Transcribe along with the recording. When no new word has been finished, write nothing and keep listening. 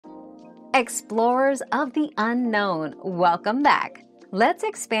Explorers of the unknown, welcome back. Let's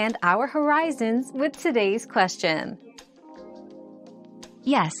expand our horizons with today's question.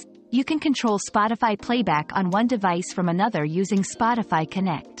 Yes, you can control Spotify Playback on one device from another using Spotify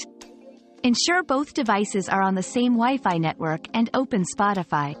Connect. Ensure both devices are on the same Wi-Fi network and open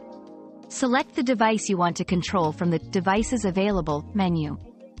Spotify. Select the device you want to control from the Devices Available menu.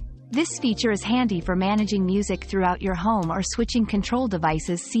 This feature is handy for managing music throughout your home or switching control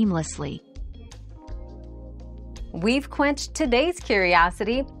devices seamlessly. We've quenched today's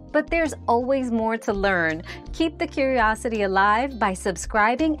curiosity, but there's always more to learn. Keep the curiosity alive by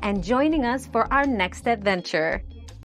subscribing and joining us for our next adventure.